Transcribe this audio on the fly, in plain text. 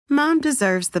Mom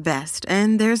deserves the best,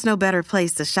 and there's no better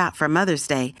place to shop for Mother's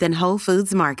Day than Whole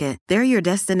Foods Market. They're your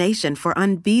destination for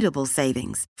unbeatable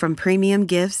savings, from premium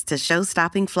gifts to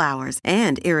show-stopping flowers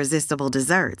and irresistible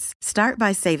desserts. Start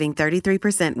by saving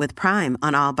 33% with Prime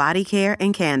on all body care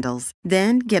and candles.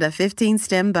 Then get a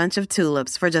 15-stem bunch of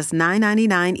tulips for just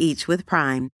 $9.99 each with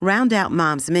Prime. Round out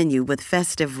Mom's menu with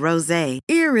festive rosé,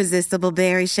 irresistible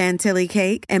berry chantilly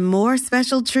cake, and more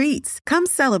special treats. Come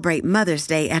celebrate Mother's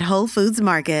Day at Whole Foods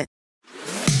Market.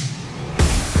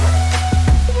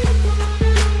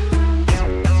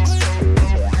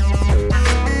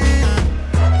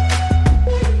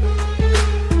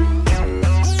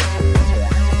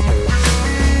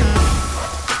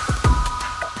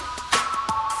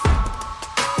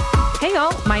 Hey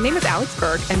y'all, my name is Alex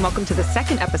Berg, and welcome to the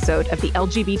second episode of the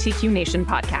LGBTQ Nation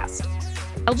podcast.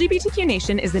 LGBTQ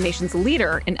Nation is the nation's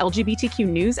leader in LGBTQ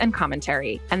news and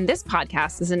commentary, and this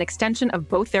podcast is an extension of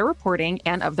both their reporting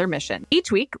and of their mission.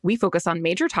 Each week, we focus on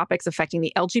major topics affecting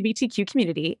the LGBTQ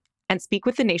community and speak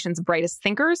with the nation's brightest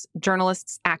thinkers,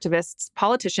 journalists, activists,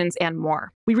 politicians, and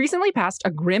more. We recently passed a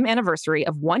grim anniversary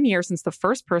of 1 year since the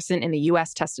first person in the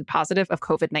U.S. tested positive of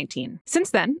COVID-19.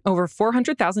 Since then, over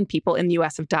 400,000 people in the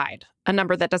U.S. have died, a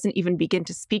number that doesn't even begin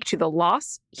to speak to the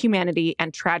loss, humanity,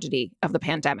 and tragedy of the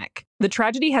pandemic. The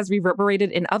tragedy has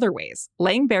reverberated in other ways,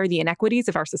 laying bare the inequities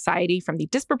of our society, from the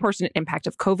disproportionate impact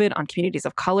of COVID on communities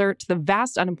of color to the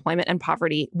vast unemployment and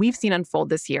poverty we've seen unfold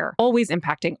this year, always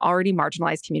impacting already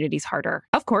marginalized communities harder.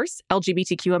 Of course,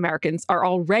 LGBTQ Americans are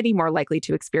already more likely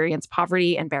to experience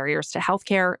poverty and barriers to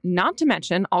healthcare, not to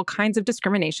mention all kinds of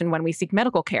discrimination when we seek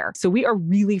medical care. So we are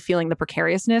really feeling the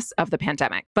precariousness of the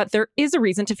pandemic. But there is a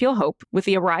reason to feel hope. With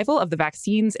the arrival of the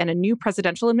vaccines and a new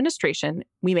presidential administration,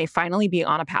 we may finally be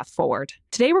on a path forward.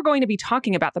 Today, we're going to be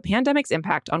talking about the pandemic's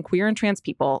impact on queer and trans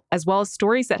people, as well as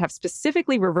stories that have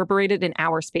specifically reverberated in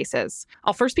our spaces.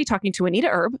 I'll first be talking to Anita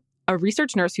Erb, a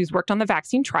research nurse who's worked on the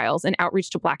vaccine trials and outreach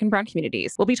to Black and Brown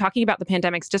communities. We'll be talking about the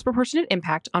pandemic's disproportionate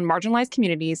impact on marginalized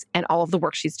communities and all of the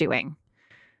work she's doing.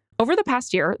 Over the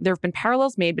past year, there have been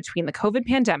parallels made between the COVID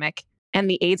pandemic and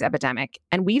the AIDS epidemic,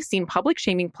 and we've seen public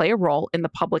shaming play a role in the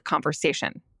public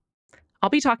conversation. I'll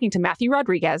be talking to Matthew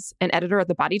Rodriguez, an editor at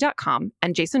TheBody.com,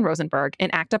 and Jason Rosenberg, an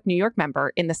ACT UP New York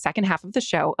member, in the second half of the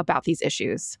show about these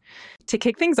issues. To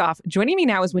kick things off, joining me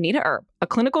now is Juanita Erb, a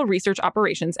clinical research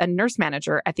operations and nurse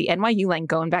manager at the NYU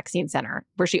Langone Vaccine Center,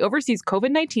 where she oversees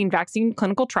COVID-19 vaccine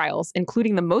clinical trials,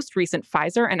 including the most recent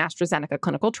Pfizer and AstraZeneca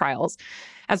clinical trials,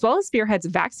 as well as spearheads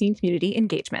vaccine community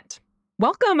engagement.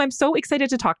 Welcome. I'm so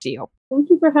excited to talk to you. Thank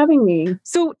you for having me.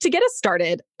 So to get us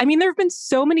started, there have been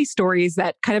so many stories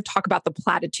that kind of talk about the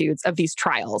platitudes of these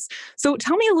trials. So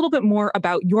tell me a little bit more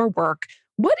about your work.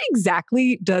 What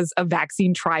exactly does a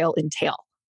vaccine trial entail?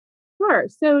 Sure.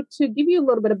 So to give you a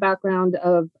little bit of background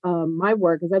of my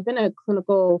work, is I've been a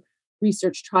clinical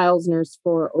research trials nurse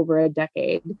for over a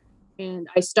decade. And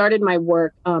I started my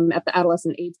work at the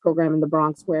Adolescent AIDS program in the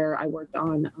Bronx, where I worked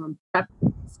on PrEP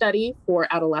study for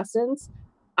adolescents.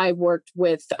 I worked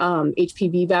with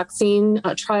HPV vaccine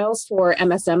trials for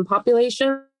MSM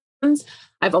populations.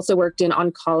 I've also worked in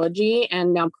oncology,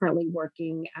 and now I'm currently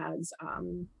working as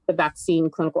the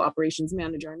vaccine clinical operations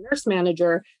manager and nurse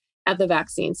manager at the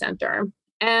vaccine center.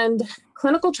 And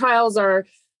clinical trials are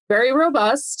very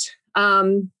robust.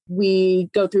 We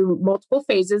go through multiple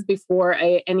phases before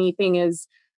anything is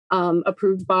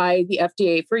approved by the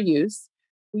FDA for use.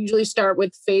 We usually start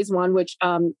with phase 1, which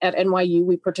at NYU,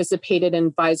 we participated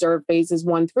in Pfizer phases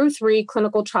 1 through 3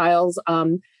 clinical trials.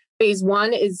 Phase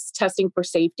 1 is testing for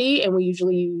safety, and we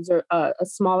usually use a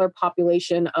smaller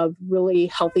population of really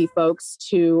healthy folks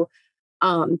to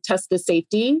test the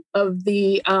safety of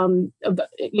the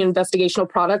investigational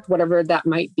product, whatever that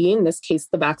might be, in this case,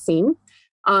 the vaccine.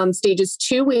 Stages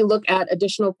 2, we look at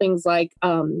additional things like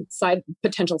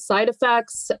potential side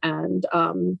effects and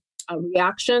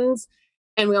reactions.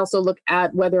 And we also look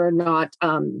at whether or not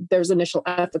there's initial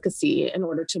efficacy in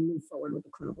order to move forward with the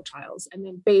clinical trials. And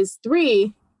then phase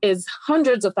 3 is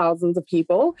hundreds of thousands of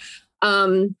people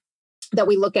that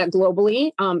we look at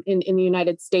globally in the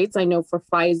United States. I know for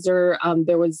Pfizer,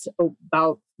 there was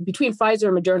between Pfizer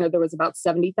and Moderna, there was about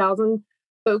 70,000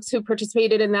 folks who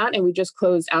participated in that. And we just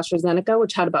closed AstraZeneca,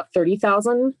 which had about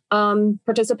 30,000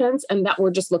 participants, and that we're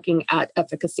just looking at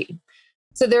efficacy.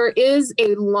 So there is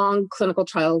a long clinical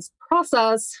trials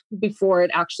process before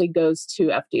it actually goes to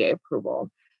FDA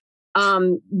approval.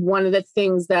 One of the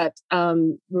things that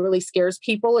really scares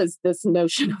people is this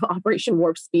notion of Operation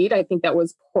Warp Speed. I think that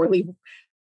was poorly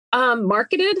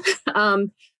marketed,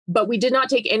 but we did not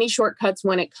take any shortcuts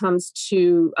when it comes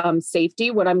to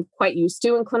safety. What I'm quite used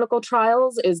to in clinical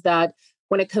trials is that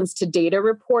When it comes to data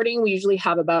reporting, we usually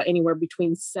have about anywhere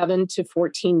between 7 to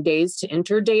 14 days to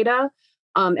enter data.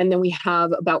 And then we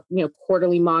have about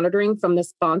quarterly monitoring from the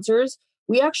sponsors.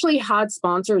 We actually had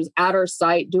sponsors at our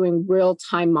site doing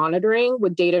real-time monitoring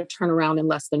with data turnaround in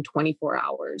less than 24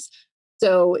 hours.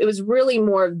 So it was really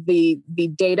more of the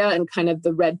data and kind of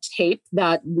the red tape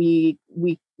that we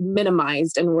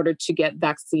minimized in order to get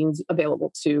vaccines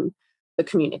available to the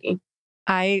community.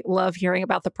 I love hearing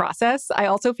about the process. I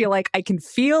also feel like I can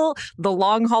feel the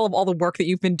long haul of all the work that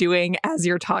you've been doing as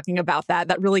you're talking about that.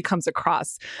 That really comes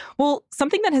across. Well,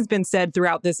 something that has been said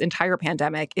throughout this entire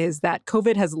pandemic is that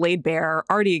COVID has laid bare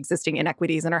already existing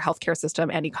inequities in our healthcare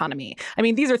system and economy. I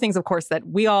mean, these are things, of course, that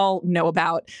we all know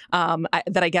about,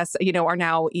 that I guess, are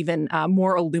now even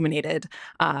more illuminated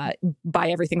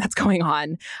by everything that's going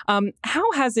on.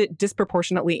 How has it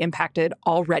disproportionately impacted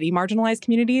already marginalized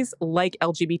communities like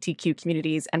LGBTQ communities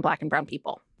and Black and Brown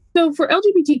people? So for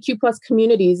LGBTQ plus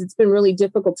communities, it's been really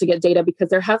difficult to get data because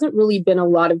there hasn't really been a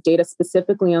lot of data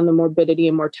specifically on the morbidity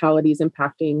and mortalities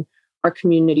impacting our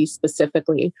community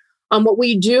specifically. What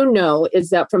we do know is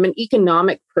that from an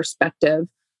economic perspective,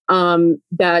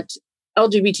 that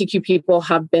LGBTQ people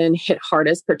have been hit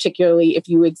hardest, particularly if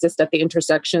you exist at the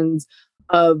intersections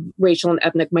of racial and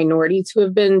ethnic minorities who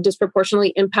have been disproportionately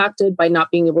impacted by not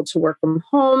being able to work from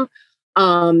home,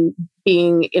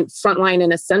 being in frontline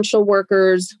and essential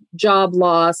workers, job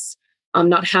loss,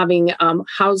 not having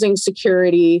housing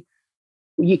security.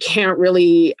 You can't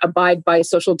really abide by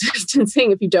social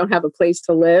distancing if you don't have a place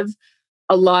to live.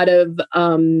 A lot of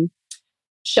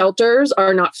shelters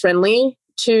are not friendly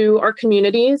to our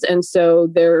communities. And so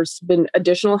there's been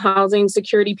additional housing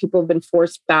security. People have been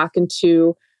forced back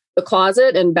into the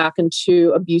closet and back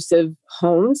into abusive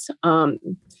homes.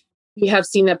 We have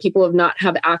seen that people have not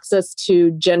had access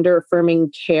to gender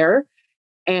affirming care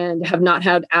and have not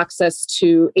had access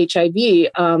to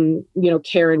HIV,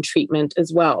 care and treatment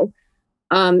as well.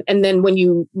 And then when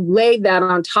you lay that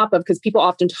on top of, because people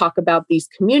often talk about these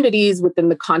communities within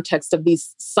the context of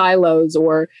these silos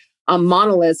or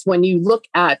monoliths, when you look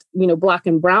at, Black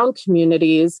and Brown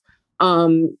communities,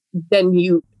 then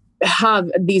you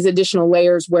have these additional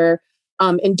layers where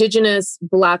Indigenous,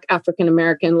 Black, African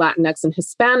American, Latinx, and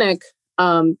Hispanic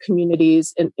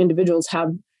communities and individuals have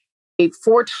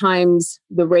 4 times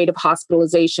the rate of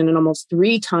hospitalization and almost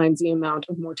 3 times the amount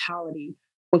of mortality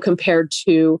when compared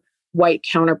to white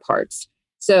counterparts.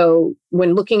 So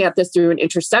when looking at this through an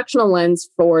intersectional lens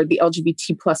for the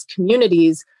LGBT plus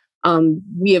communities,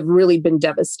 we have really been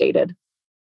devastated.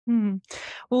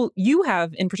 Well, you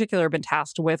have in particular been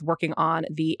tasked with working on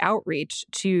the outreach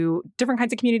to different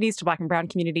kinds of communities, to Black and Brown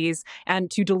communities,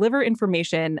 and to deliver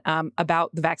information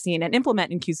about the vaccine and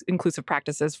implement inclusive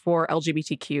practices for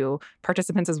LGBTQ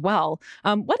participants as well.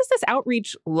 What does this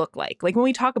outreach look like? Like when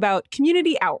we talk about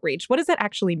community outreach, what does that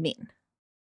actually mean?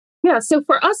 Yeah, so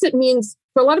for us, it means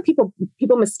for a lot of people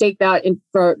mistake that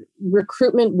for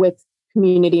recruitment with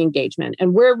community engagement,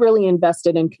 and we're really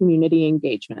invested in community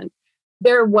engagement.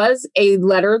 There was a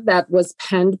letter that was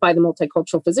penned by the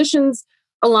Multicultural Physicians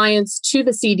Alliance to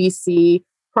the CDC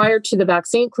prior to the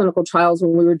vaccine clinical trials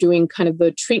when we were doing kind of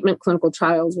the treatment clinical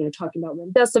trials. We were talking about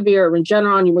remdesivir,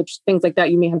 Regeneron, which things like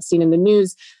that you may have seen in the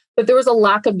news, but there was a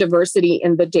lack of diversity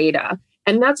in the data.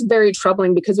 And that's very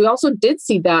troubling because we also did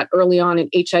see that early on in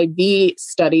HIV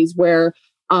studies where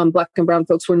Black and Brown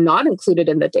folks were not included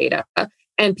in the data.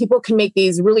 And people can make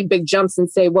these really big jumps and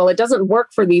say, well, it doesn't work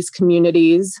for these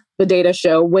communities, the data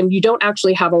show, when you don't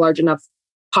actually have a large enough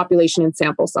population and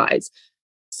sample size.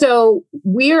 So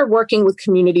we are working with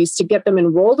communities to get them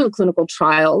enrolled in clinical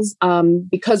trials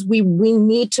because we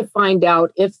need to find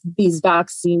out if these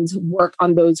vaccines work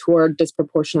on those who are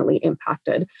disproportionately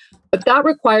impacted. But that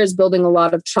requires building a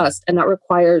lot of trust, and that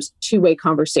requires two-way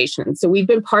conversations. So we've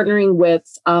been partnering with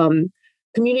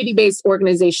community-based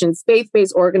organizations,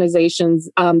 faith-based organizations,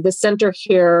 the center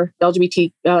here, the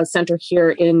LGBT center here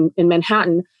in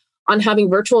Manhattan, on having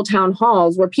virtual town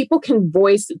halls where people can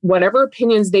voice whatever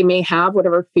opinions they may have,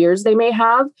 whatever fears they may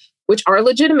have, which are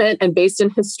legitimate and based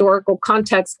in historical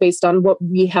context, based on what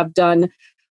we have done,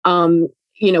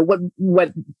 what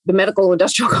the medical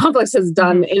industrial complex has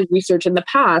done in research in the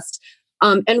past,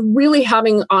 and really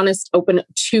having honest, open,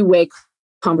 two-way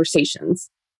conversations.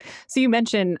 So you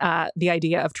mentioned the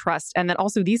idea of trust, and that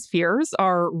also these fears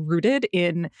are rooted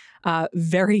in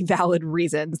very valid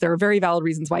reasons. There are very valid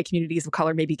reasons why communities of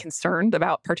color may be concerned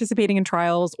about participating in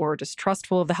trials or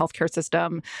distrustful of the healthcare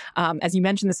system. As you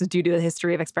mentioned, this is due to the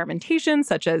history of experimentation,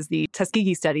 such as the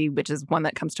Tuskegee study, which is one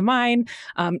that comes to mind,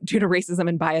 due to racism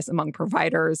and bias among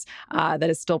providers that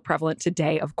is still prevalent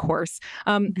today, of course.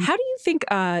 How do you think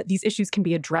these issues can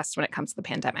be addressed when it comes to the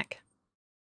pandemic?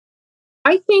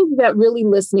 I think that really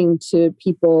listening to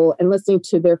people and listening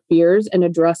to their fears and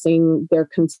addressing their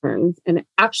concerns and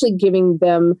actually giving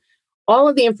them all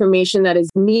of the information that is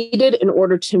needed in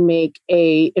order to make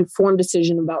a informed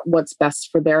decision about what's best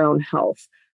for their own health.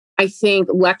 I think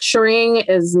lecturing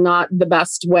is not the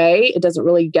best way. It doesn't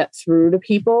really get through to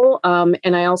people.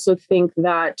 And I also think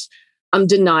that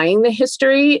denying the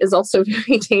history is also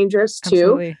very dangerous too.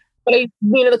 Absolutely.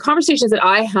 But the conversations that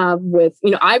I have with,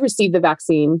 I received the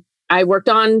vaccine. I worked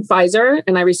on Pfizer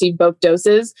and I received both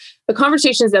doses. The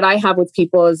conversations that I have with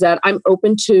people is that I'm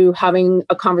open to having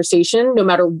a conversation no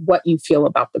matter what you feel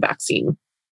about the vaccine.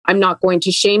 I'm not going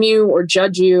to shame you or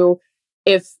judge you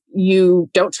if you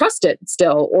don't trust it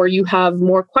still, or you have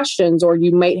more questions, or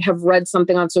you might have read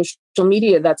something on social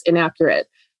media that's inaccurate.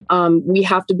 We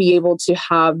have to be able to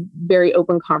have very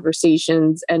open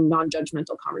conversations and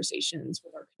non-judgmental conversations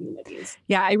with our communities.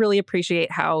 Yeah, I really appreciate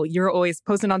how you're always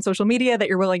posting on social media that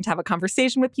you're willing to have a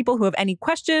conversation with people who have any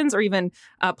questions, or even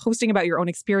posting about your own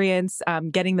experience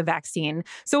getting the vaccine.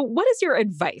 So what is your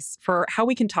advice for how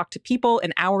we can talk to people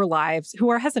in our lives who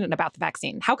are hesitant about the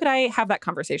vaccine? How could I have that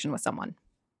conversation with someone?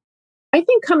 I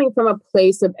think coming from a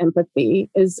place of empathy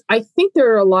is, I think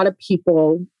there are a lot of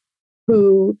people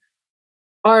who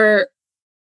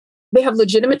they have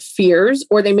legitimate fears,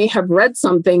 or they may have read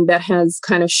something that has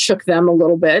kind of shook them a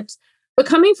little bit, but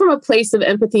coming from a place of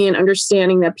empathy and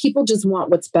understanding that people just want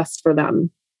what's best for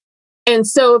them. And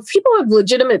so if people have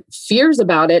legitimate fears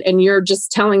about it and you're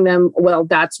just telling them, well,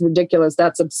 that's ridiculous,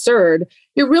 that's absurd,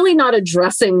 you're really not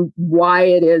addressing why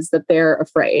it is that they're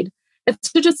afraid. And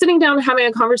so just sitting down and having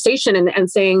a conversation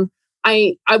and saying,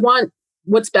 I want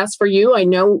what's best for you. I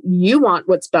know you want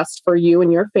what's best for you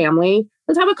and your family.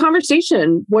 Let's have a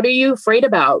conversation. What are you afraid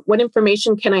about? What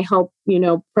information can I help,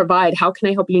 provide? How can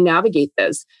I help you navigate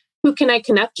this? Who can I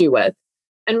connect you with?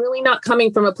 And really not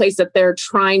coming from a place that they're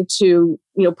trying to,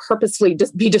 purposefully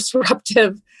just be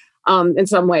disruptive in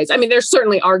some ways. I mean, there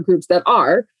certainly are groups that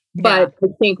are, but I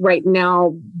think right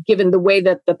now, given the way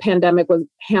that the pandemic was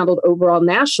handled overall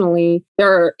nationally,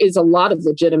 there is a lot of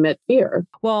legitimate fear.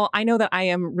 Well, I know that I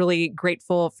am really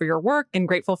grateful for your work and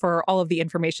grateful for all of the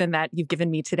information that you've given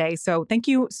me today. So thank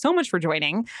you so much for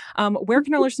joining. Where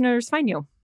can our listeners find you?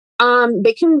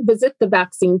 They can visit the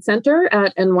Vaccine Center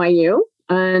at NYU.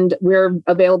 And we're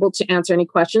available to answer any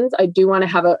questions. I do want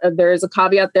to there is a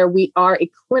caveat there. We are a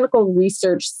clinical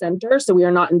research center, so we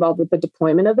are not involved with the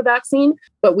deployment of the vaccine,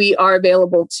 but we are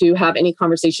available to have any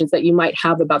conversations that you might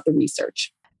have about the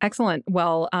research. Excellent.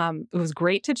 Well, it was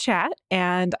great to chat,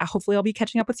 and hopefully I'll be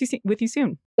catching up with you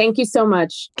soon. Thank you so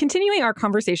much. Continuing our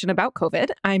conversation about COVID,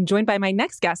 I'm joined by my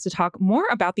next guest to talk more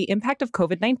about the impact of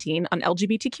COVID-19 on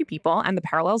LGBTQ people and the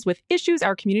parallels with issues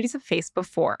our communities have faced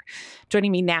before.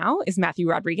 Joining me now is Matthew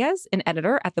Rodriguez, an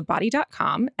editor at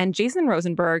TheBody.com, and Jason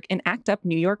Rosenberg, an ACT UP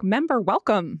New York member.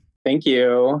 Welcome. Thank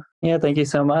you. Yeah, thank you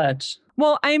so much.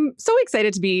 Well, I'm so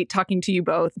excited to be talking to you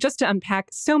both, just to unpack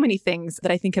so many things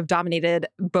that I think have dominated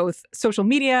both social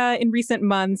media in recent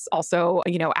months, also,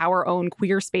 our own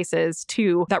queer spaces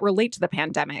too, that relate to the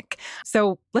pandemic.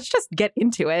 So let's just get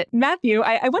into it. Matthew,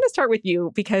 I want to start with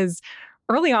you because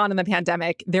early on in the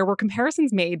pandemic, there were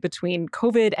comparisons made between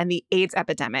COVID and the AIDS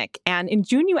epidemic. And in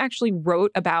June, you actually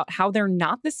wrote about how they're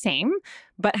not the same,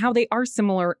 but how they are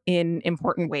similar in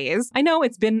important ways. I know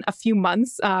it's been a few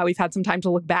months. We've had some time to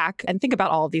look back and think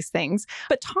about all of these things.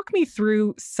 But talk me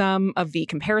through some of the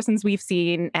comparisons we've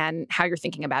seen and how you're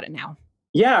thinking about it now.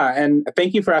 Yeah, and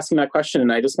thank you for asking that question.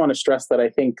 And I just want to stress that I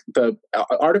think the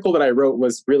article that I wrote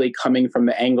was really coming from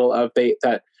the angle of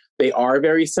that they are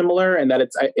very similar, and that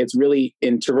it's really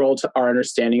integral to our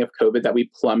understanding of COVID that we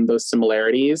plumb those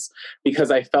similarities. Because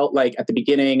I felt like at the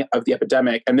beginning of the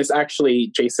epidemic, and this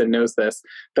actually, Jason knows this,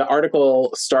 the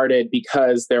article started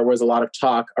because there was a lot of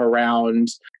talk around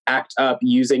ACT UP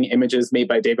using images made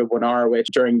by David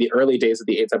Wojnarowicz during the early days of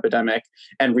the AIDS epidemic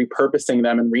and repurposing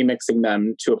them and remixing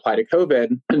them to apply to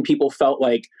COVID. And people felt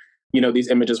like these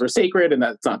images were sacred and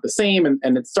that's not the same.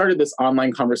 And it started this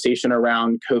online conversation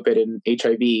around COVID and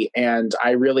HIV. And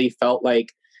I really felt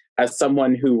like, as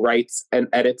someone who writes and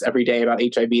edits every day about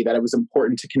HIV, that it was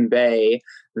important to convey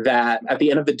that at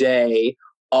the end of the day,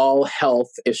 all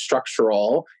health is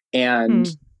structural. And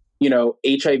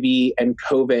HIV and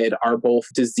COVID are both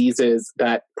diseases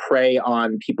that prey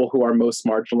on people who are most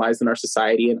marginalized in our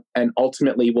society and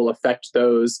ultimately will affect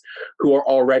those who are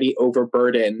already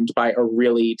overburdened by a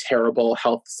really terrible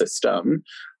health system.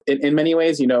 In many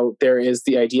ways, there is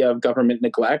the idea of government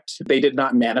neglect. They did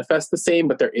not manifest the same,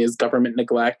 but there is government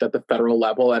neglect at the federal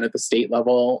level and at the state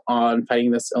level on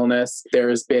fighting this illness. There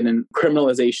has been a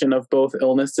criminalization of both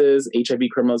illnesses. HIV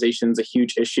criminalization is a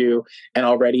huge issue. And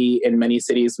already in many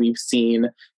cities, we've seen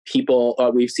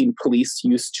police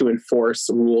used to enforce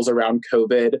rules around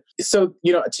COVID. So,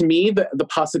 to me, the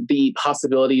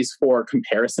possibilities for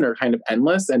comparison are kind of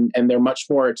endless, and they're much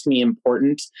more, to me,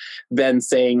 important than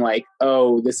saying like,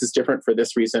 oh, this is different for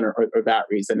this reason or that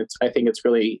reason. I think it's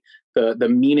really the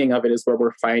meaning of it is where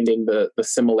we're finding the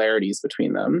similarities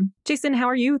between them. Jason, how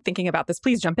are you thinking about this?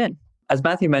 Please jump in. As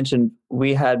Matthew mentioned,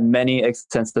 we had many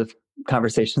extensive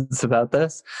conversations about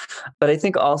this. But I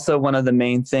think also one of the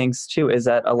main things too is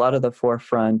that a lot of the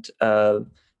forefront of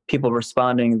people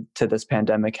responding to this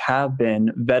pandemic have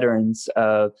been veterans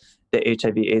of the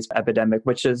HIV/AIDS epidemic,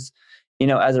 which is,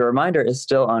 as a reminder, is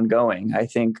still ongoing. I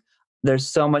think there's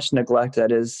so much neglect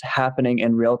that is happening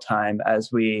in real time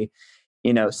as we,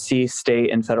 see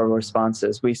state and federal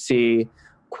responses. We see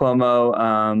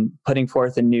Cuomo putting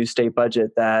forth a new state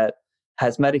budget that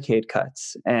has Medicaid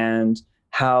cuts, and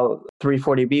how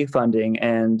 340B funding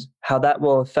and how that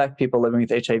will affect people living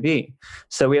with HIV.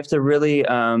 So we have to really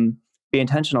be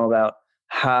intentional about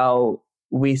how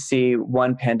we see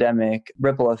one pandemic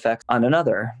ripple effects on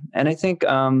another. And I think,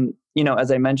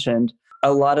 as I mentioned,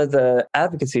 a lot of the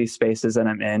advocacy spaces that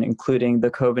I'm in, including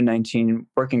the COVID-19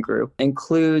 working group,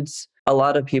 includes a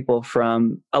lot of people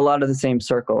from a lot of the same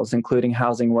circles, including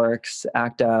Housing Works,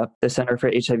 ACT UP, the Center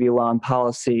for HIV Law and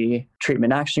Policy,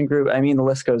 Treatment Action Group. I mean, the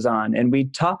list goes on. And we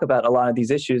talk about a lot of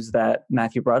these issues that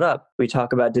Matthew brought up. We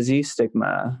talk about disease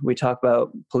stigma. We talk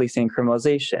about policing and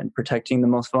criminalization, protecting the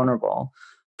most vulnerable,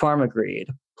 pharma greed,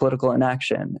 political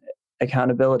inaction,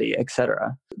 accountability,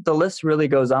 etc. The list really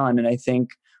goes on. And I think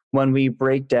when we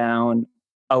break down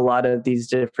a lot of these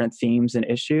different themes and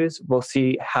issues, we'll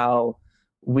see how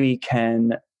we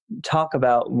can talk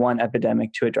about one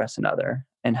epidemic to address another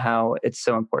and how it's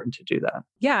so important to do that.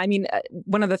 Yeah, I mean,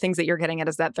 one of the things that you're getting at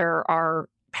is that there are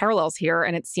parallels here.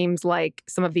 And it seems like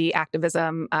some of the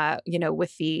activism,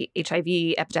 with the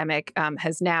HIV epidemic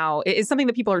is something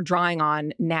that people are drawing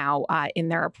on now in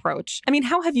their approach. I mean,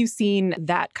 how have you seen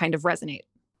that kind of resonate?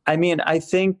 I mean, I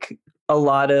think a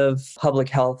lot of public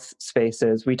health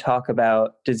spaces, we talk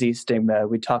about disease stigma,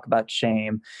 we talk about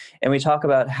shame, and we talk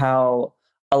about how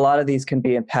a lot of these can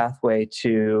be a pathway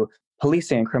to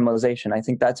policing and criminalization. I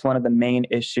think that's one of the main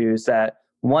issues that,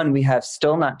 one, we have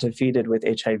still not defeated with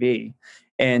HIV.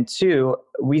 And two,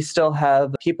 we still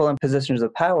have people in positions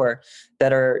of power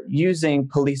that are using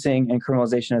policing and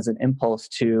criminalization as an impulse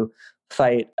to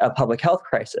fight a public health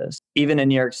crisis. Even in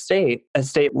New York State, a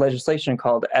state legislation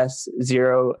called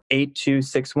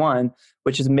S08261,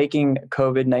 which is making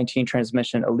COVID-19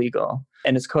 transmission illegal.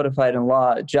 And it's codified in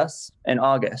law just in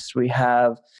August. We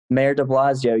have Mayor de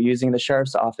Blasio using the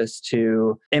sheriff's office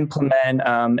to implement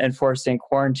enforcing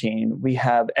quarantine. We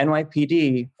have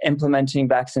NYPD implementing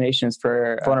vaccinations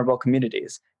for vulnerable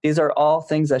communities. These are all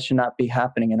things that should not be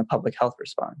happening in a public health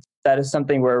response. That is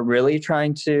something we're really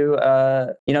trying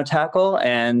to tackle,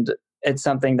 and it's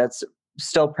something that's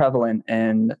still prevalent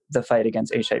in the fight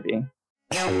against HIV.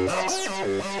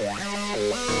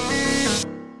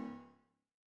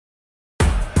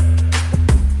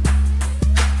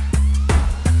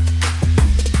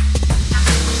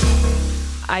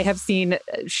 I have seen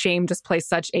shame just play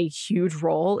such a huge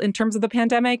role in terms of the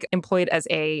pandemic, employed as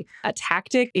a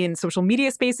tactic in social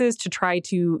media spaces to try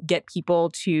to get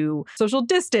people to social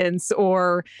distance.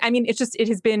 It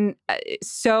has been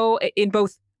so in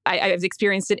both. I've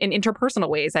experienced it in interpersonal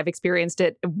ways. I've experienced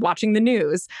it watching the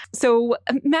news. So,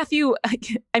 Matthew,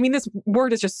 I mean, this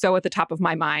word is just so at the top of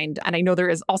my mind, and I know there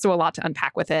is also a lot to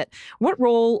unpack with it. What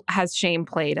role has shame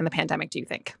played in the pandemic, do you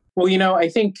think? Well, I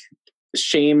think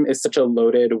shame is such a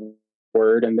loaded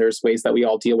word, and there's ways that we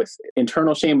all deal with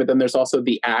internal shame, but then there's also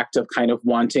the act of kind of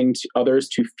wanting others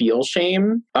to feel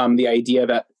shame. The idea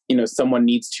that, someone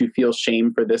needs to feel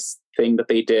shame for this thing that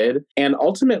they did. And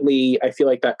ultimately, I feel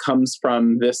like that comes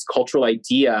from this cultural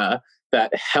idea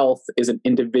that health is an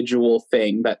individual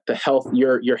thing, that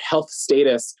your health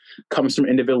status comes from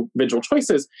individual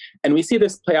choices. And we see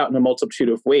this play out in a multitude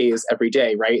of ways every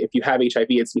day, right? If you have HIV,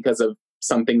 it's because of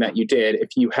something that you did.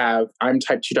 I'm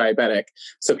type 2 diabetic.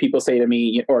 So people say to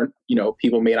me, or,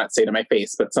 people may not say to my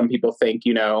face, but some people think,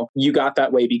 you got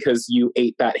that way because you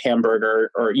ate that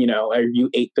hamburger or you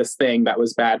ate this thing that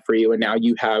was bad for you and now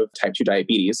you have type 2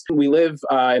 diabetes. We live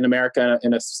in America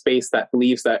in a space that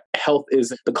believes that health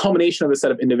is the culmination of a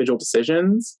set of individual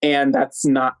decisions, and that's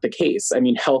not the case. I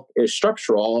mean, health is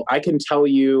structural. I can tell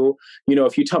you,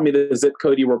 if you tell me the zip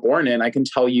code you were born in, I can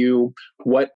tell you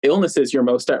what illnesses you're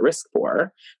most at risk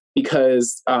for.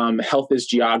 Because health is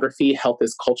geography, health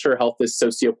is culture, health is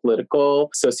sociopolitical,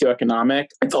 socioeconomic.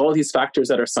 It's all of these factors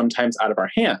that are sometimes out of our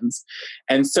hands.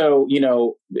 And so,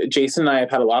 Jason and I have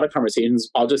had a lot of conversations.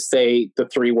 I'll just say the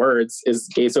 3 words is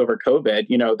gays over COVID.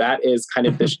 That is kind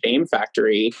of the shame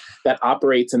factory that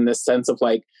operates in this sense of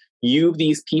like,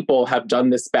 these people have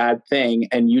done this bad thing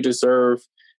and you deserve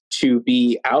to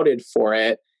be outed for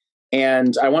it.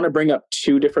 And I want to bring up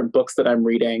 2 different books that I'm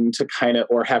reading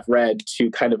or have read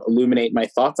to kind of illuminate my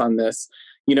thoughts on this.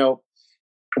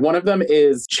 One of them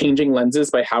is Changing Lenses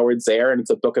by Howard Zehr, and it's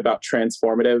a book about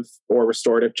transformative or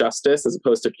restorative justice as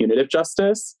opposed to punitive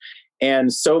justice.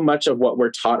 And so much of what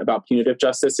we're taught about punitive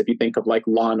justice, if you think of like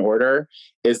Law and Order,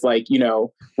 is like,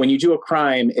 when you do a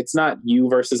crime, it's not you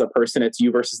versus a person, it's you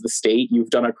versus the state. You've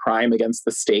done a crime against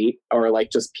the state or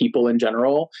like just people in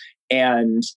general.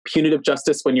 And punitive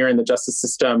justice, when you're in the justice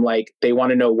system, like they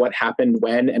want to know what happened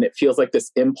when, and it feels like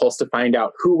this impulse to find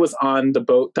out who was on the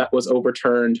boat that was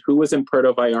overturned, who was in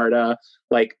Puerto Vallarta,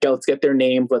 like let's get their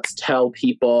names, let's tell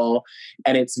people.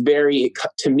 And it's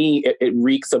to me, it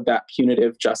reeks of that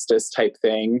punitive justice type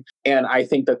thing. And I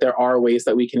think that there are ways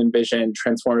that we can envision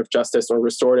transformative justice or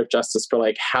restorative justice for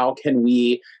like, how can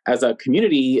we as a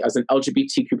community, as an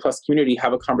LGBTQ plus community,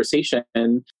 have a conversation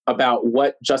about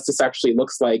what justice actually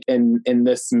looks like in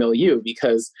this milieu,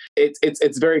 because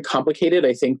it's very complicated.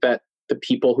 I think that the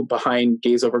people who behind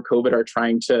Gays Over COVID are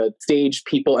trying to stage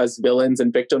people as villains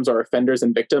and victims or offenders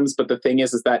and victims. But the thing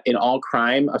is that in all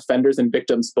crime, offenders and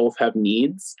victims both have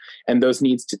needs, and those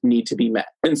needs need to be met.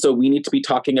 And so we need to be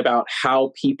talking about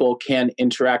how people can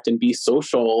interact and be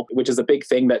social, which is a big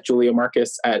thing that Julia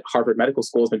Marcus at Harvard Medical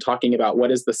School has been talking about.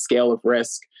 What is the scale of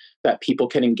risk that people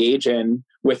can engage in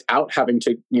without having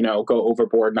to, go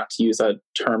overboard, not to use a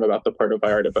term about the Puerto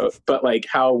Vallarta boat, but like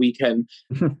how we can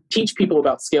teach people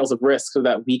about scales of risk so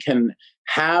that we can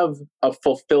have a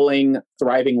fulfilling,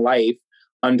 thriving life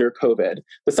under COVID.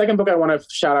 The second book I want to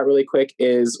shout out really quick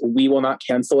is We Will Not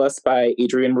Cancel Us by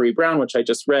Adrienne Maree Brown, which I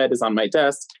just read, is on my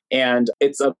desk. And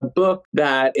it's a book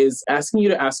that is asking you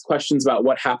to ask questions about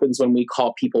what happens when we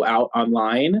call people out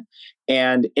online.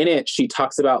 And in it, she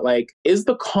talks about like, is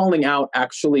the calling out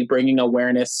actually bringing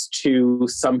awareness to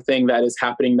something that is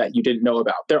happening that you didn't know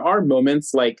about? There are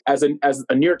moments like, as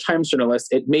a New York Times journalist,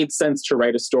 it made sense to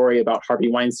write a story about Harvey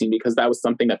Weinstein because that was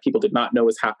something that people did not know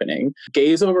was happening.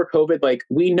 Gays Over COVID, like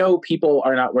we know people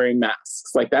are not wearing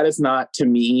masks. Like that is not, to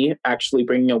me, actually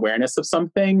bringing awareness of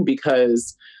something,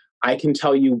 because I can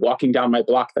tell you walking down my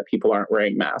block that people aren't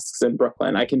wearing masks in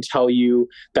Brooklyn. I can tell you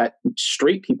that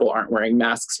straight people aren't wearing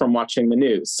masks from watching the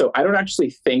news. So I don't actually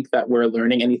think that we're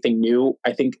learning anything new.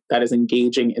 I think that is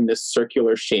engaging in this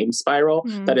circular shame spiral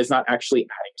that is not actually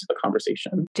adding to the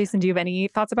conversation. Jason, do you have any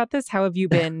thoughts about this? How have you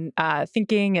been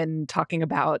thinking and talking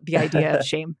about the idea of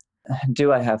shame?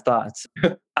 Do I have thoughts?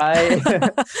 I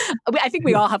think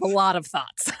we all have a lot of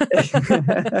thoughts.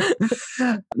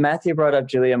 Matthew brought up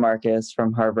Julia Marcus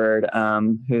from Harvard,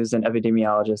 who's an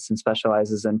epidemiologist and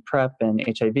specializes in PrEP and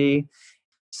HIV.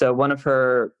 So one of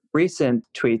her recent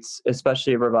tweets,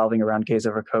 especially revolving around Gays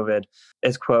Over COVID,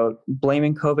 is, quote,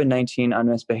 blaming COVID-19 on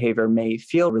misbehavior may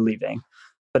feel relieving,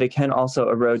 but it can also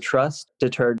erode trust,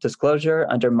 deter disclosure,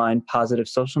 undermine positive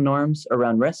social norms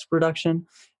around risk reduction,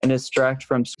 and distract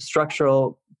from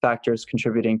structural factors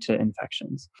contributing to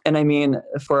infections. And I mean,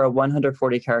 for a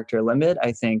 140 character limit,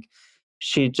 I think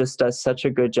she just does such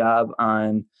a good job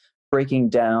on breaking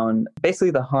down basically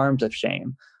the harms of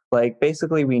shame. Like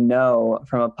basically we know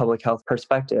from a public health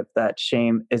perspective that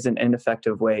shame is an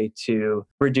ineffective way to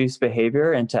reduce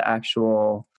behavior and to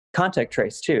actual contact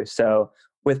trace too. So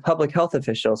with public health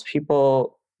officials,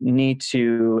 people need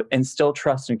to instill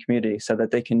trust in community so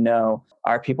that they can know,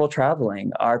 are people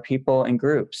traveling? Are people in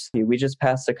groups? We just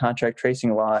passed a contact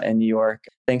tracing law in New York,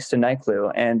 thanks to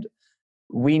NICLU, and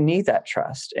we need that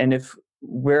trust. And if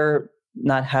we're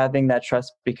not having that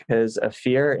trust because of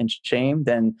fear and shame,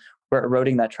 then we're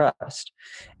eroding that trust.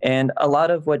 And a lot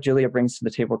of what Julia brings to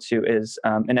the table too is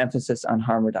an emphasis on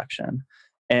harm reduction.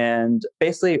 And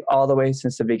basically all the way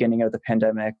since the beginning of the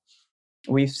pandemic,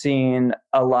 we've seen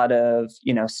a lot of,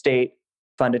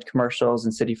 state-funded commercials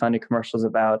and city-funded commercials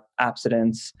about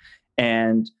abstinence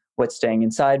and what staying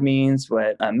inside means,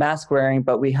 what mask wearing,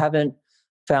 but we haven't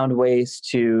found ways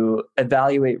to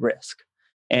evaluate risk.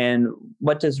 And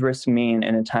what does risk mean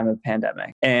in a time of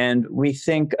pandemic? And we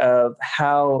think of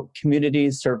how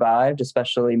communities survived,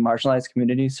 especially marginalized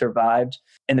communities survived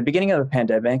in the beginning of a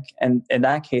pandemic. And in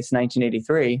that case,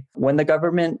 1983, when the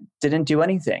government didn't do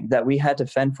anything, that we had to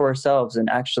fend for ourselves and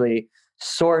actually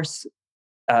source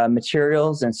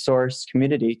materials and source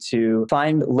community to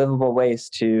find livable ways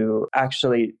to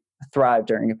actually thrive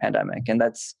during a pandemic. And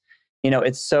that's,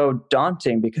 it's so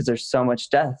daunting because there's so much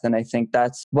death. And I think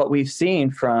that's what we've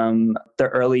seen from the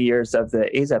early years of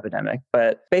the AIDS epidemic.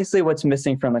 But basically what's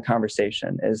missing from the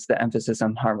conversation is the emphasis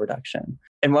on harm reduction.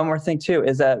 And one more thing too,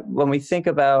 is that when we think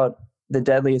about the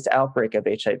deadliest outbreak of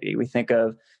HIV, we think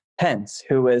of Pence,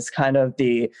 who was kind of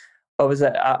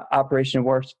Operation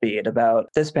Warp Speed about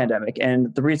this pandemic.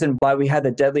 And the reason why we had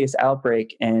the deadliest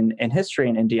outbreak in history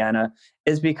in Indiana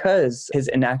is because his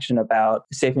inaction about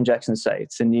safe injection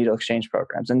sites and needle exchange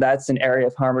programs. And that's an area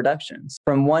of harm reductions.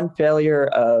 From one failure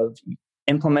of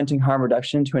implementing harm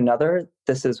reduction to another,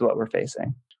 this is what we're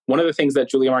facing. One of the things that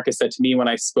Julia Marcus said to me when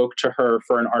I spoke to her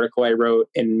for an article I wrote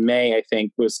in May, I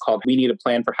think, was called "We Need a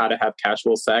Plan for How to Have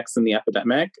Casual Sex in the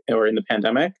Epidemic" or in the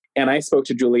Pandemic. And I spoke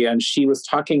to Julia and she was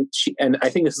talking, and I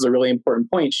think this is a really important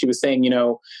point. She was saying,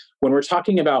 when we're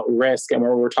talking about risk and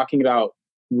when we're talking about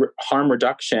harm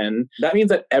reduction, that means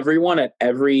that everyone at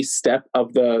every step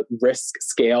of the risk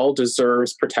scale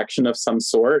deserves protection of some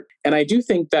sort. And I do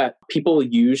think that people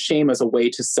use shame as a way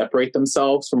to separate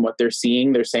themselves from what they're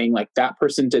seeing. They're saying like, that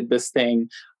person did this thing,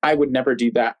 I would never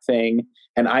do that thing,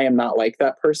 and I am not like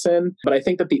that person. But I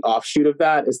think that the offshoot of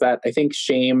that is that I think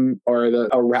shame, or the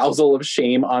arousal of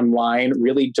shame online,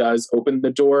 really does open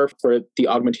the door for the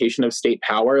augmentation of state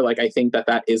power. Like, I think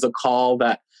that is a call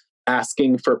that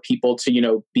asking for people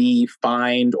to, be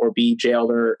fined or be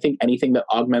jailed, or I think anything that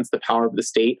augments the power of the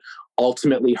state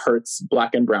ultimately hurts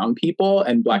Black and brown people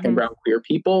and Black and brown queer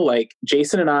people. Like,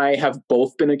 Jason and I have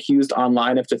both been accused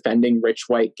online of defending rich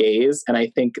white gays. And I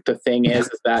think the thing is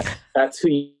that that's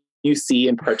who you see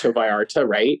in Puerto Vallarta,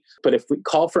 right? But if we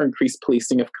call for increased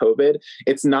policing of COVID,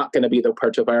 it's not going to be the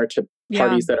Puerto Vallarta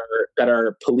parties that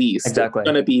are policed. Exactly. It's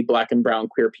going to be Black and brown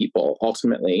queer people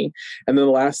ultimately. And then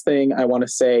the last thing I want to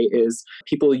say is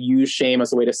people use shame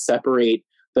as a way to separate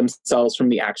themselves from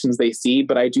the actions they see.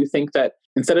 But I do think that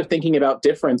instead of thinking about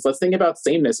difference, let's think about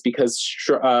sameness, because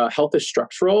health is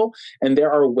structural, and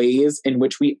there are ways in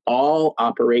which we all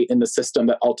operate in the system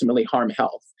that ultimately harm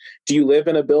health. Do you live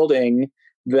in a building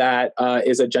that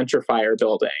is a gentrifier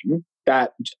building,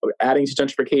 that adding to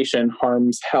gentrification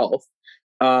harms health?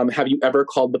 Have you ever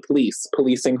called the police?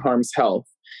 Policing harms health.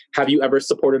 Have you ever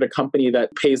supported a company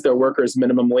that pays their workers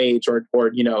minimum wage or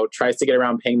tries to get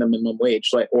around paying them minimum wage,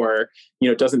 or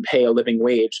doesn't pay a living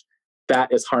wage?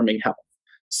 That is harming health.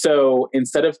 So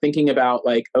instead of thinking about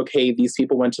like, okay, these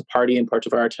people went to party in Puerto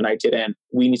Vallarta and I didn't,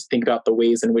 we need to think about the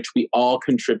ways in which we all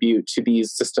contribute to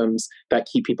these systems that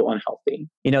keep people unhealthy.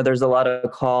 There's a lot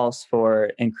of calls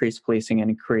for increased policing and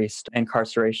increased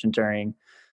incarceration during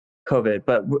COVID.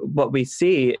 But what we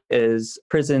see is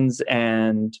prisons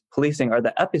and policing are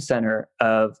the epicenter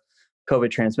of COVID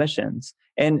transmissions.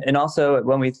 And also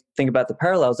when we think about the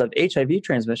parallels of HIV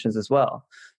transmissions as well.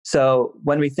 So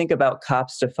when we think about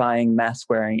cops defying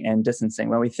mask wearing and distancing,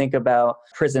 when we think about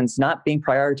prisons not being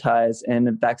prioritized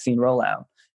in vaccine rollout,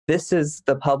 this is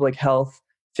the public health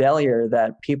failure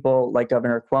that people like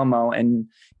Governor Cuomo and,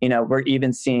 we're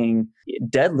even seeing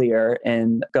deadlier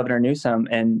in Governor Newsom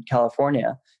in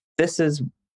California. This is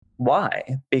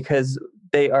why, because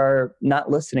they are not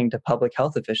listening to public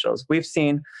health officials. We've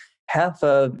seen half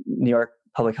of New York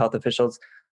public health officials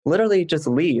literally just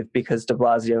leave because de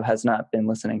Blasio has not been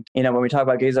listening. When we talk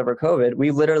about Gays Over COVID,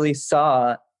 we literally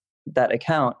saw that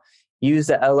account use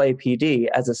the LAPD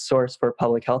as a source for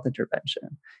public health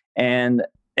intervention. And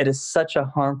it is such a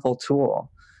harmful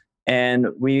tool. And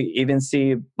we even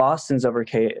see Boston's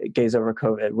Gays Over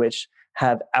COVID, which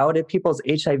have outed people's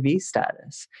HIV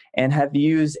status and have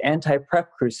used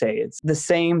anti-PrEP crusades. The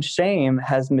same shame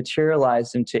has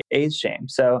materialized into AIDS shame.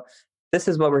 So this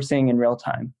is what we're seeing in real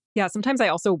time. Yeah, sometimes I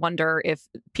also wonder if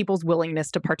people's willingness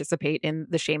to participate in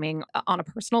the shaming on a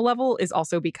personal level is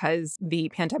also because the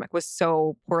pandemic was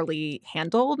so poorly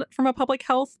handled from a public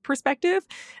health perspective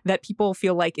that people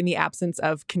feel like in the absence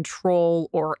of control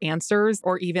or answers,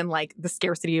 or even like the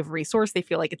scarcity of resource, they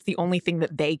feel like it's the only thing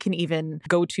that they can even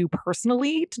go to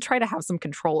personally to try to have some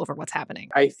control over what's happening.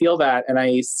 I feel that, and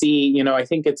I see, I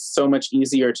think it's so much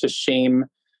easier to shame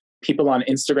people on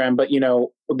Instagram, but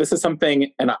this is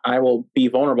something, and I will be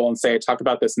vulnerable and say I talk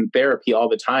about this in therapy all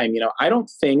the time. I don't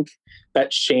think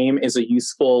that shame is a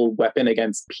useful weapon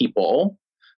against people.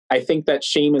 I think that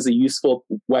shame is a useful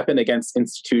weapon against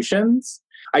institutions.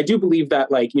 I do believe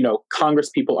that, like, Congress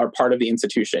people are part of the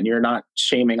institution. You're not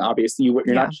shaming, obviously,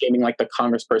 you're not shaming like the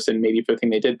congressperson maybe for the thing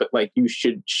they did, but like you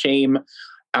should shame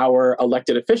our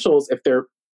elected officials if they're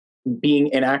being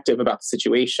inactive about the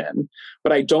situation.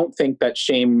 But I don't think that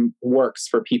shame works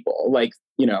for people. Like,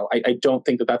 I don't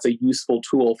think that that's a useful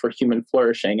tool for human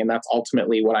flourishing. And that's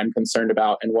ultimately what I'm concerned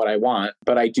about and what I want.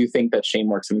 But I do think that shame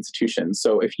works in institutions.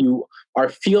 So if you are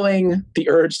feeling the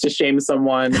urge to shame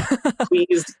someone,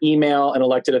 please email an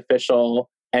elected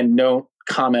official and don't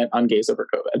comment on gays over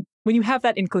COVID. When you have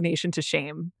that inclination to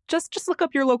shame, just look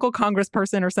up your local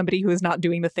congressperson or somebody who is not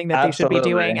doing the thing that Absolutely. They should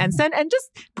be doing and just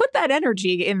put that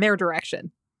energy in their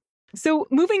direction. So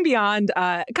moving beyond,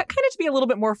 kind of to be a little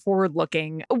bit more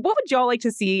forward-looking, what would y'all like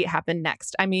to see happen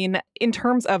next? I mean, in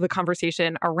terms of the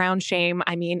conversation around shame,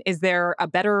 is there a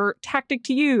better tactic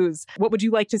to use? What would you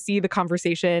like to see the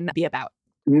conversation be about?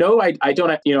 No, I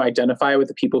don't, identify with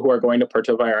the people who are going to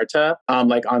Puerto Vallarta,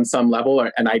 like on some level,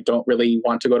 and I don't really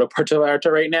want to go to Puerto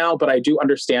Vallarta right now, but I do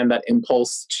understand that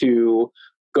impulse to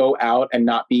go out and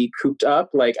not be cooped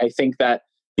up. Like, I think that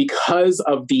because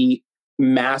of the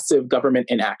massive government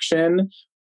inaction,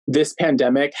 this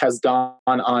pandemic has gone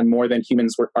on more than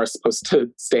humans are supposed to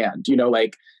stand.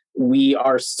 Like, we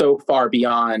are so far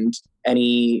beyond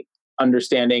any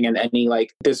understanding and any,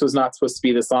 like, this was not supposed to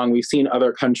be this long. We've seen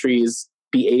other countries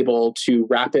be able to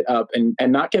wrap it up and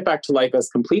not get back to life as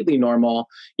completely normal.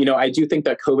 I do think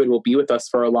that COVID will be with us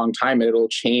for a long time and it'll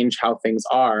change how things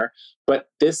are. But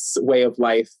this way of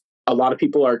life, a lot of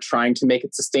people are trying to make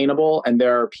it sustainable. And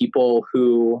there are people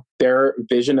who their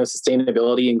vision of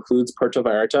sustainability includes Puerto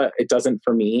Vallarta. It doesn't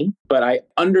for me, but I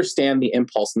understand the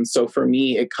impulse. And so for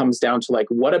me, it comes down to, like,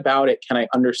 what about it can I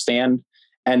understand?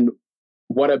 And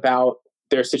what about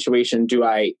their situation do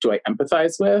I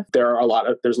empathize with? There's a lot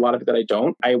of it that I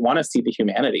don't. I want to see the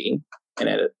humanity in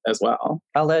it as well.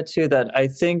 I'll add to that. I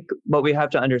think what we have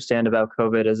to understand about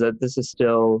COVID is that this is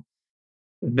still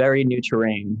very new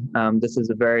terrain. This is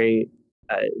a very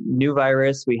new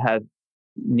virus. We have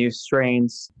new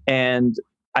strains. And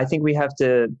I think we have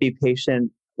to be patient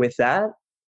with that.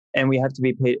 And we have to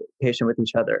be patient with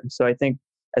each other. So I think,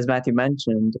 as Matthew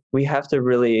mentioned, we have to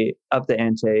really up the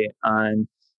ante on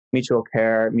mutual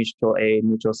care, mutual aid,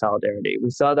 mutual solidarity. We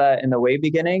saw that in the way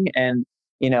beginning, and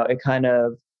it kind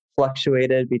of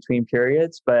fluctuated between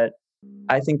periods, but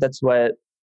I think that's what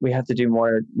we have to do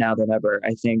more now than ever.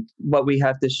 I think what we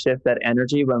have to shift that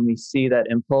energy when we see that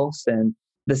impulse, and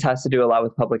this has to do a lot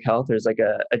with public health. There's like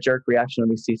a jerk reaction when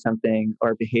we see something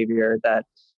or behavior that,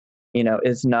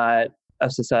 is not a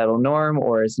societal norm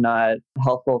or is not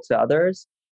helpful to others,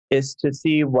 is to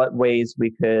see what ways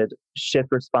we could shift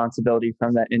responsibility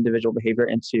from that individual behavior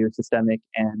into systemic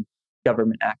and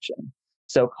government action.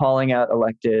 So calling out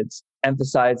electeds,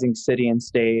 emphasizing city and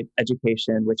state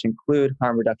education, which include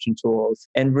harm reduction tools,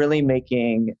 and really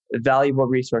making valuable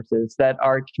resources that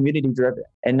are community driven,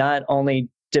 and not only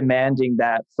demanding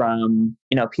that from,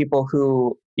 people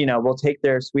who, will take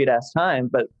their sweet ass time,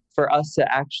 but for us to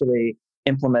actually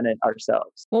implement it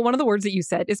ourselves. Well, one of the words that you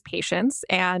said is patience.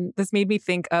 And this made me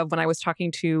think of when I was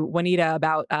talking to Juanita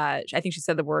about, I think she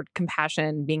said the word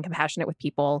compassion, being compassionate with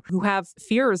people who have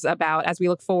fears about, as we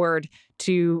look forward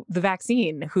to the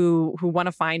vaccine, who want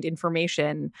to find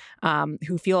information,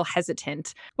 who feel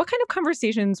hesitant. What kind of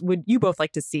conversations would you both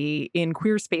like to see in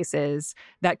queer spaces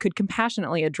that could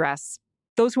compassionately address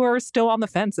those who are still on the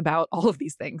fence about all of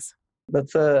these things?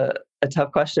 That's a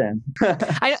tough question.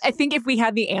 I think if we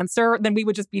had the answer, then we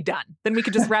would just be done. Then we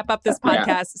could just wrap up this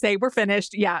podcast, say we're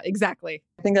finished. Yeah, exactly.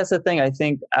 I think that's the thing. I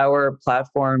think our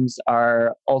platforms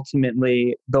are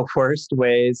ultimately the worst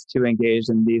ways to engage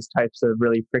in these types of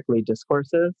really prickly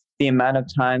discourses. The amount of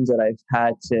times that I've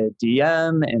had to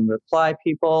DM and reply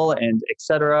people and et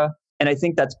cetera. And I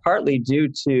think that's partly due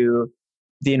to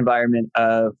the environment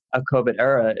of a COVID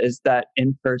era, is that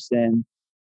in-person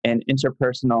and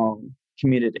interpersonal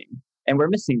community. And we're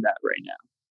missing that right now.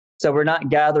 So we're not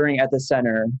gathering at the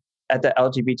center, at the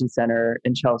LGBT center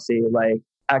in Chelsea, like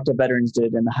Active Veterans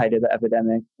did in the height of the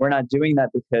epidemic. We're not doing that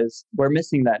because we're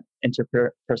missing that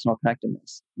interpersonal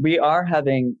connectedness. We are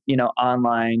having,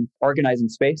 online organizing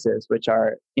spaces, which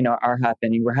are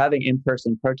happening. We're having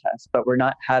in-person protests, but we're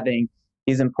not having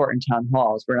these important town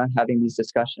halls. We're not having these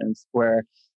discussions where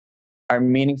are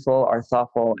meaningful, are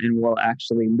thoughtful, and will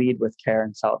actually lead with care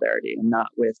and solidarity, and not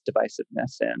with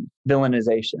divisiveness and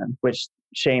villainization, which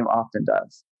shame often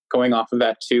does. Going off of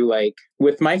that too, like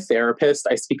with my therapist,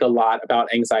 I speak a lot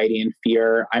about anxiety and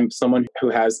fear. I'm someone who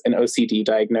has an OCD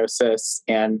diagnosis,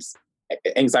 and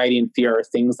anxiety and fear are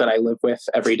things that I live with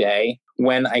every day.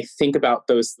 when I think about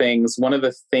those things, one of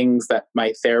the things that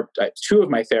two of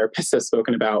my therapists have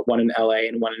spoken about, one in LA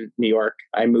and one in New York.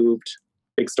 I moved,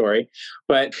 big story.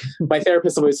 But my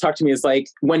therapist always talked to me is like,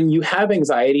 when you have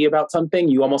anxiety about something,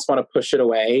 you almost want to push it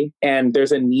away. And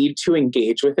there's a need to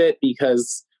engage with it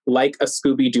because like a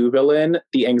Scooby-Doo villain,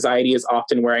 the anxiety is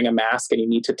often wearing a mask and you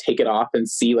need to take it off and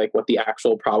see like what the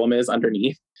actual problem is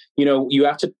underneath. You know, you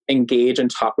have to engage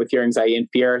and talk with your anxiety and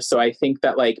fear. So I think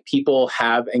that like people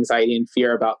have anxiety and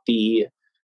fear about the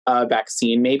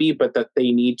vaccine maybe, but that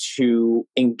they need to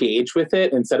engage with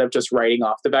it instead of just writing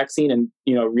off the vaccine and,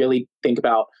 you know, really think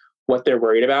about what they're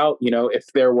worried about. You know, if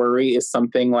their worry is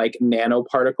something like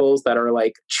nanoparticles that are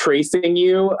like tracing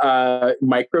you,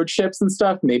 microchips and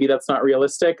stuff, maybe that's not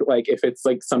realistic. Like if it's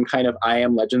like some kind of I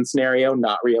Am Legend scenario,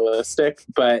 not realistic.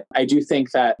 But I do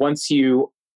think that once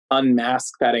you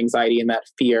unmask that anxiety and that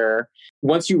fear,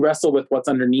 once you wrestle with what's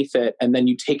underneath it, and then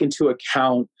you take into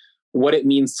account what it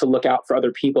means to look out for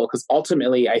other people, because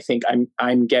ultimately I think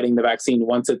I'm getting the vaccine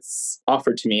once it's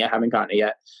offered to me. I haven't gotten it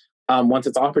yet. Once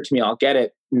it's offered to me, I'll get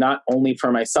it, not only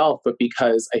for myself, but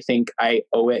because I think I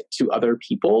owe it to other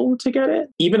people to get it.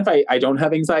 Even if I don't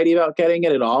have anxiety about getting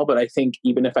it at all, but I think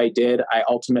even if I did, I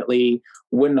ultimately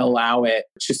wouldn't allow it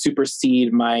to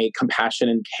supersede my compassion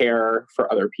and care for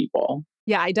other people.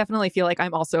 Yeah, I definitely feel like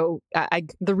I'm also,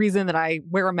 the reason that I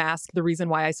wear a mask, the reason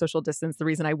why I social distance, the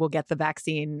reason I will get the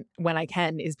vaccine when I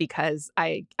can is because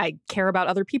I care about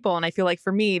other people. And I feel like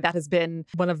for me, that has been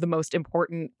one of the most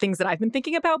important things that I've been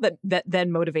thinking about that then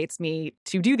motivates me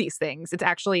to do these things. It's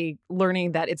actually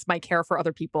learning that it's my care for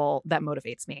other people that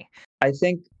motivates me. I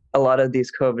think a lot of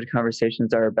these COVID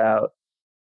conversations are about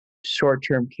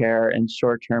short-term care and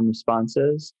short-term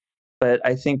responses. But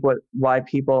I think why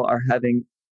people are having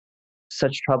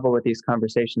such trouble with these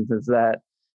conversations is that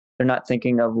they're not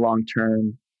thinking of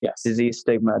long-term disease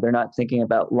stigma. They're not thinking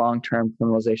about long-term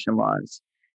criminalization laws.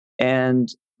 And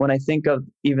when I think of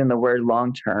even the word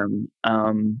long-term,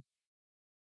 I'm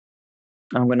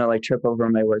going to like trip over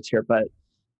my words here, but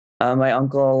my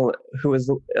uncle, who was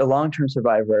a long-term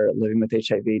survivor living with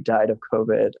HIV, died of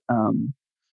COVID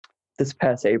this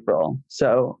past April.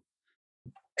 So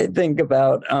I think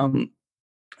about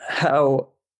how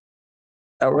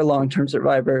our long-term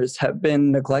survivors have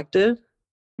been neglected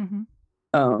in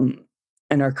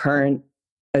our current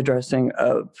addressing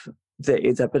of the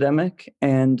AIDS epidemic,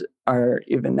 and are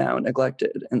even now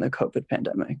neglected in the COVID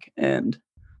pandemic. And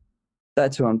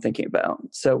that's who I'm thinking about.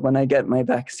 So when I get my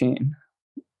vaccine,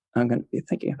 I'm going to be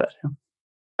thinking about him.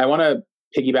 I want to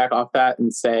piggyback off that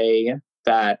and say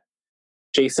that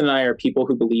Jason and I are people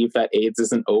who believe that AIDS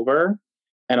isn't over.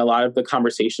 And a lot of the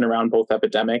conversation around both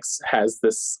epidemics has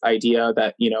this idea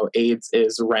that, you know, AIDS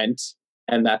is rent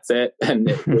and that's it, and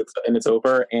it's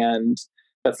over. And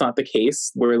that's not the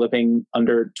case. We're living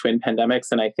under twin pandemics.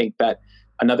 And I think that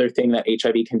another thing that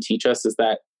HIV can teach us is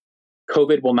that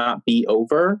COVID will not be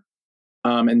over,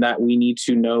 and that we need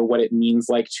to know what it means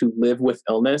like to live with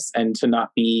illness and to not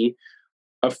be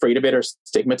afraid of it or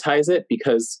stigmatize it,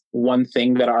 because one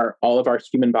thing that all of our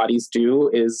human bodies do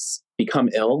is become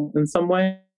ill in some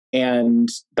way. And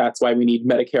that's why we need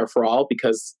Medicare for all,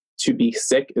 because to be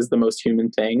sick is the most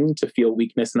human thing. To feel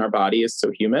weakness in our body is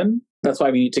so human. That's why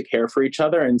we need to care for each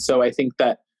other. And so I think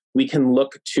that we can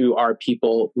look to our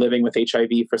people living with HIV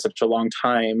for such a long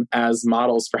time as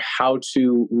models for how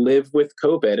to live with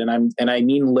COVID. And I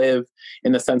mean live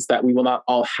in the sense that we will not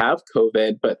all have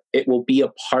COVID, but it will be a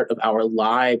part of our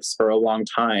lives for a long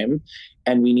time.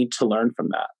 And we need to learn from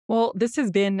that. Well, this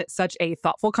has been such a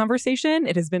thoughtful conversation.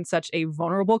 It has been such a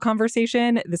vulnerable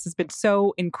conversation. This has been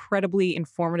so incredibly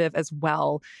informative as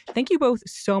well. Thank you both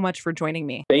so much for joining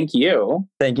me. Thank you.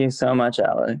 Thank you so much,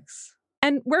 Alex.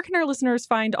 And where can our listeners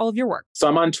find all of your work? So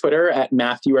I'm on Twitter at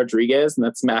Matthew Rodriguez, and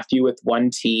that's Matthew with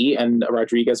one T and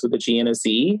Rodriguez with a G and a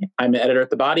Z. I'm an editor at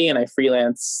The Body, and I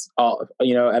freelance at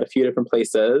a few different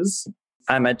places.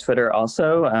 I'm at Twitter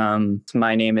also.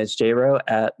 My name is JRO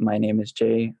at my name is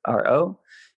JRO.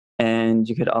 And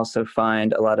you could also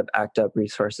find a lot of ACT UP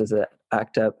resources at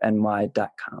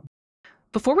actupny.com.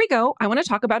 Before we go, I want to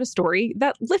talk about a story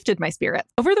that lifted my spirit.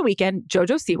 Over the weekend,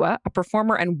 Jojo Siwa, a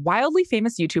performer and wildly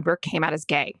famous YouTuber, came out as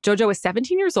gay. Jojo is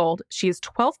 17 years old. She has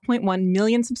 12.1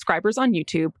 million subscribers on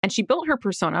YouTube, and she built her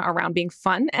persona around being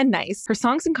fun and nice. Her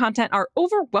songs and content are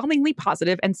overwhelmingly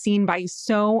positive and seen by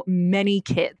so many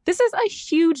kids. This is a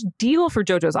huge deal for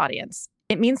Jojo's audience.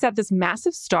 It means that this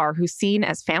massive star who's seen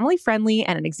as family-friendly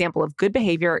and an example of good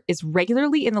behavior is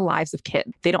regularly in the lives of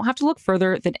kids. They don't have to look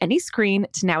further than any screen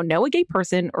to now know a gay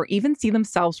person or even see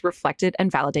themselves reflected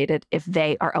and validated if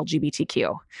they are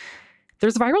LGBTQ.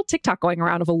 There's a viral TikTok going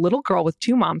around of a little girl with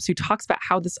two moms who talks about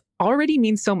how this already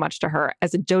means so much to her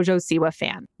as a JoJo Siwa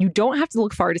fan. You don't have to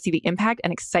look far to see the impact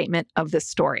and excitement of this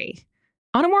story.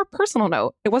 On a more personal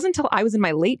note, it wasn't until I was in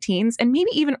my late teens and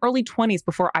maybe even early 20s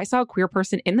before I saw a queer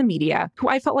person in the media who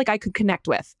I felt like I could connect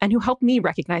with and who helped me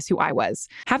recognize who I was.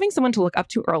 Having someone to look up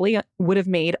to early would have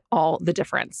made all the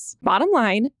difference. Bottom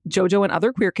line, JoJo and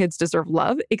other queer kids deserve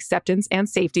love, acceptance, and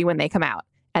safety when they come out.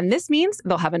 And this means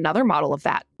they'll have another model of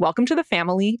that. Welcome to the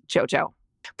family, JoJo.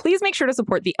 Please make sure to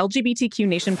support the LGBTQ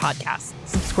Nation podcast.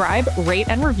 Subscribe, rate,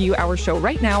 and review our show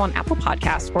right now on Apple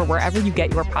Podcasts or wherever you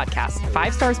get your podcasts.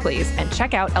 5 stars, please. And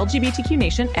check out LGBTQ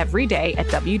Nation every day at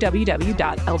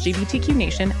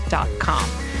www.lgbtqnation.com.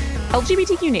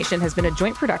 LGBTQ Nation has been a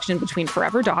joint production between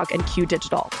Forever Dog and Q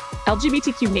Digital.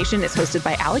 LGBTQ Nation is hosted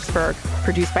by Alex Berg,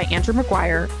 produced by Andrew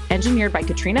McGuire, engineered by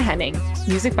Katrina Henning,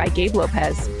 music by Gabe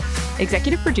Lopez,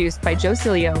 executive produced by Joe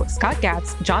Cilio, Scott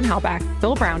Gatz, John Halbach,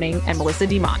 Phil Browning, and Melissa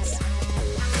DeMonts.